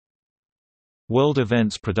World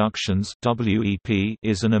Events Productions (WEP)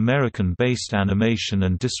 is an American-based animation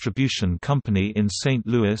and distribution company in St.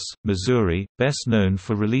 Louis, Missouri, best known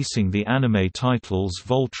for releasing the anime titles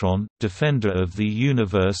Voltron, Defender of the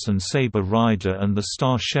Universe and Saber Rider and the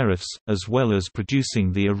Star Sheriffs, as well as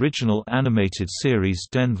producing the original animated series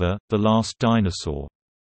Denver, The Last Dinosaur.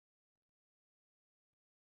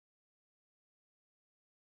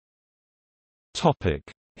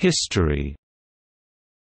 History.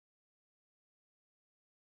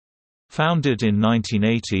 Founded in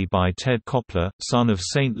 1980 by Ted Koppler, son of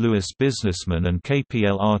St. Louis businessman and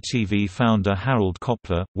KPLR-TV founder Harold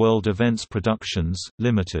Koppler, World Events Productions,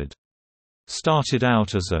 Limited. Started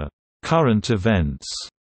out as a «current events»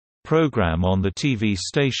 program on the TV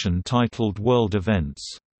station titled World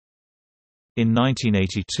Events. In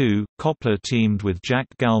 1982, Koppler teamed with Jack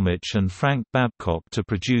Galmich and Frank Babcock to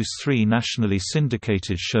produce 3 nationally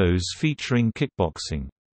syndicated shows featuring kickboxing.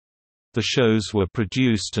 The shows were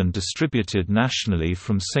produced and distributed nationally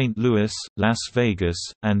from St. Louis, Las Vegas,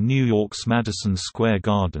 and New York's Madison Square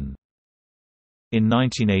Garden. In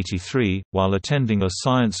 1983, while attending a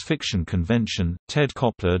science fiction convention, Ted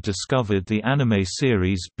Koppler discovered the anime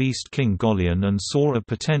series Beast King Golion and saw a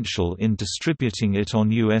potential in distributing it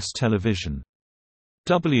on U.S. television.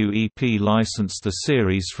 WEP licensed the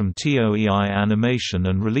series from TOEI Animation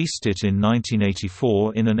and released it in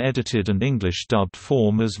 1984 in an edited and English-dubbed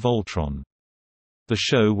form as Voltron. The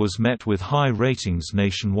show was met with high ratings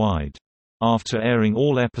nationwide. After airing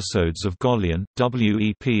all episodes of Golion,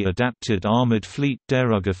 WEP adapted Armored Fleet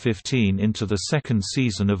Deruga 15 into the second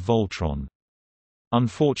season of Voltron.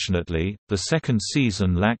 Unfortunately, the second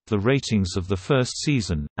season lacked the ratings of the first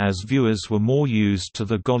season, as viewers were more used to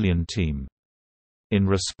the Golion team. In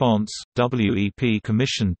response, WEP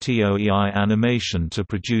commissioned TOEI Animation to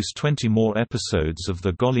produce 20 more episodes of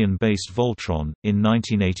the Golion-based Voltron. In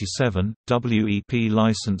 1987, WEP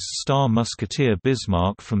licensed Star Musketeer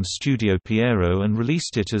Bismarck from Studio Pierrot and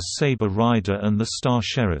released it as Saber Rider and the Star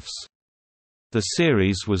Sheriffs. The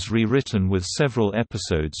series was rewritten with several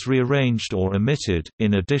episodes rearranged or omitted.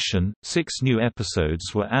 In addition, 6 new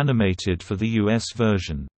episodes were animated for the US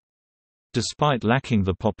version. Despite lacking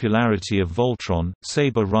the popularity of Voltron,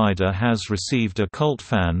 Saber Rider has received a cult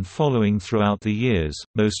fan following throughout the years,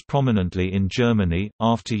 most prominently in Germany.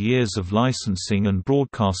 After years of licensing and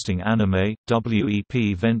broadcasting anime,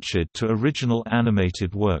 WEP ventured to original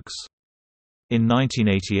animated works. In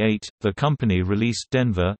 1988, the company released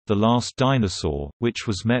Denver, The Last Dinosaur, which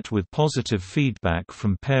was met with positive feedback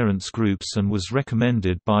from parents groups and was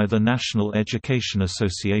recommended by the National Education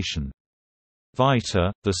Association.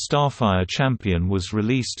 Vita, The Starfire Champion was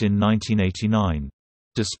released in 1989.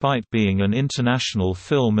 Despite being an international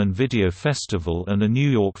film and video festival and a New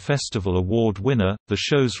York Festival Award winner, the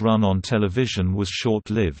show's run on television was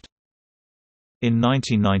short-lived. In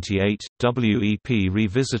 1998, WEP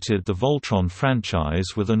revisited the Voltron franchise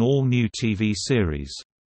with an all-new TV series.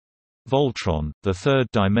 Voltron, The Third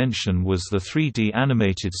Dimension was the 3D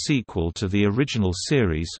animated sequel to the original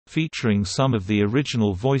series, featuring some of the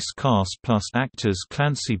original voice cast plus actors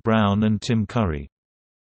Clancy Brown and Tim Curry.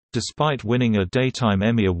 Despite winning a Daytime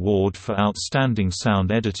Emmy Award for Outstanding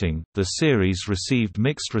Sound Editing, the series received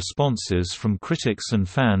mixed responses from critics and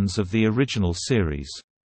fans of the original series.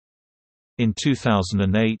 In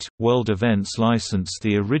 2008, World Events licensed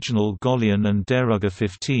the original Golion and Deruga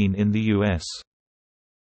 15 in the U.S.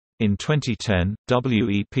 In 2010,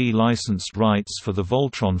 WEP licensed rights for the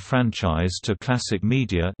Voltron franchise to Classic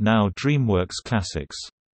Media, now DreamWorks Classics.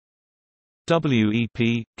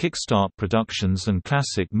 WEP, Kickstart Productions and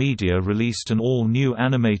Classic Media released an all-new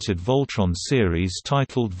animated Voltron series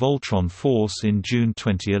titled Voltron Force in June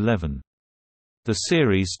 2011. The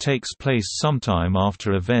series takes place sometime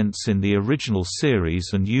after events in the original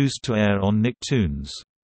series and used to air on Nicktoons.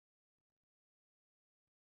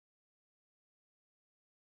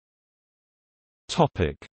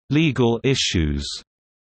 Legal issues.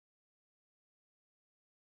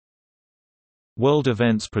 World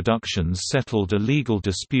Events Productions settled a legal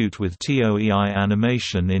dispute with TOEI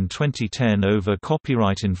Animation in 2010 over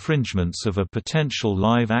copyright infringements of a potential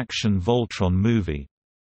live-action Voltron movie.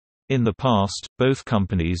 In the past, both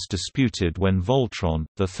companies disputed when Voltron,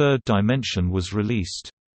 The Third Dimension was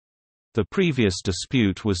released. The previous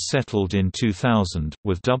dispute was settled in 2000,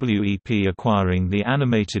 with WEP acquiring the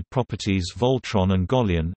animated properties Voltron and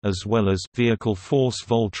Golion, as well as Vehicle Force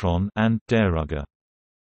Voltron and Deruga.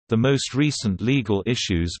 The most recent legal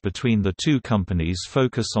issues between the two companies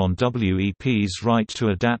focus on WEP's right to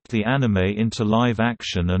adapt the anime into live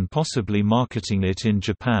action and possibly marketing it in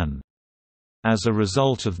Japan. As a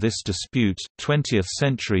result of this dispute, 20th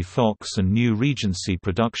Century Fox and New Regency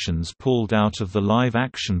Productions pulled out of the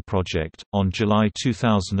live-action project. On July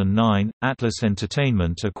 2009, Atlas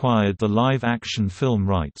Entertainment acquired the live-action film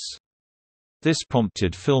rights. This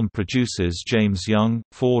prompted film producers James Young,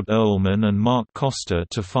 Ford Earlman and Mark Costa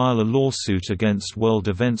to file a lawsuit against World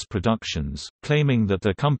Events Productions, claiming that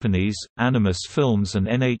the companies, Animus Films and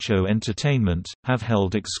NHO Entertainment, have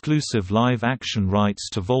held exclusive live-action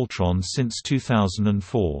rights to Voltron since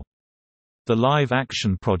 2004. The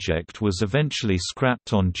live-action project was eventually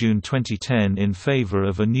scrapped on June 2010 in favor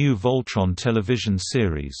of a new Voltron television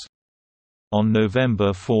series. On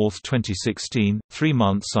November 4, 2016, 3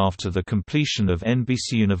 months after the completion of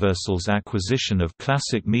NBCUniversal's acquisition of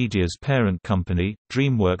Classic Media's parent company,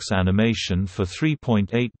 DreamWorks Animation for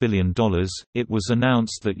 $3.8 billion, it was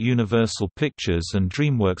announced that Universal Pictures and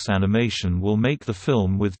DreamWorks Animation will make the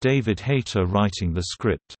film with David Hayter writing the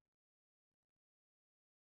script.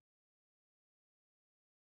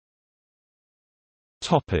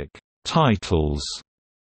 Titles: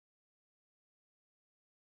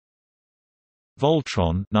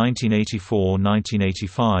 Voltron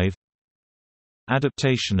 1984–1985,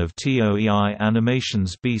 adaptation of TOEI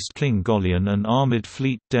Animation's Beast King Golion and Armored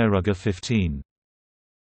Fleet Deruga 15.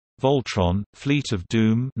 Voltron, Fleet of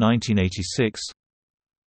Doom 1986,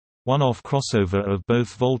 one-off crossover of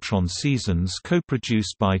both Voltron seasons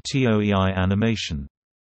co-produced by TOEI Animation.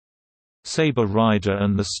 Saber Rider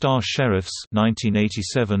and the Star Sheriffs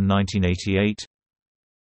 1987–1988,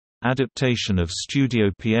 adaptation of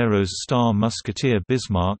Studio Pierrot's Star Musketeer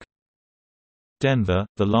Bismarck. Denver,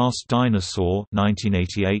 The Last Dinosaur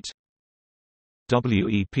 1988,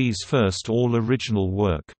 WEP's first all-original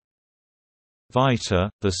work.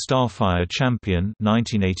 Vita, The Starfire Champion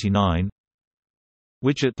 1989,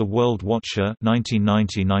 Widget the World Watcher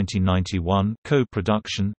 1990–1991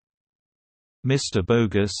 co-production. Mr.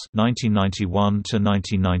 Bogus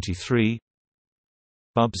 1991–1993,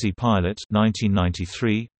 Bubsy Pilot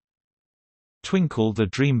 1993, Twinkle the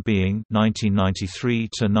Dream Being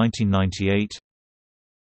 1993–1998,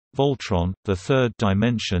 Voltron: The Third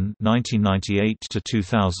Dimension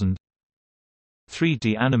 1998–2000,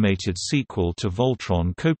 3D animated sequel to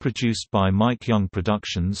Voltron co-produced by Mike Young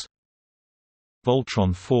Productions,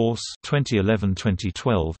 Voltron Force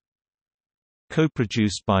 2011–2012,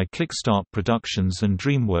 co-produced by Kickstart Productions and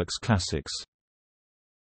DreamWorks Classics.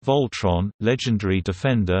 Voltron: Legendary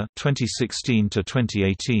Defender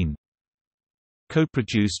 2016–2018,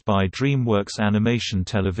 co-produced by DreamWorks Animation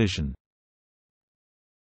Television.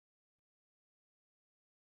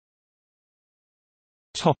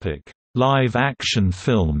 Topic: Live-action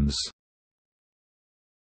films.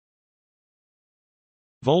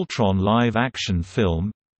 Voltron live-action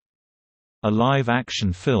film. A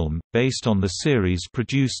live-action film, based on the series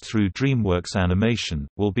produced through DreamWorks Animation,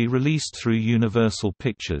 will be released through Universal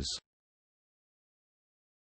Pictures.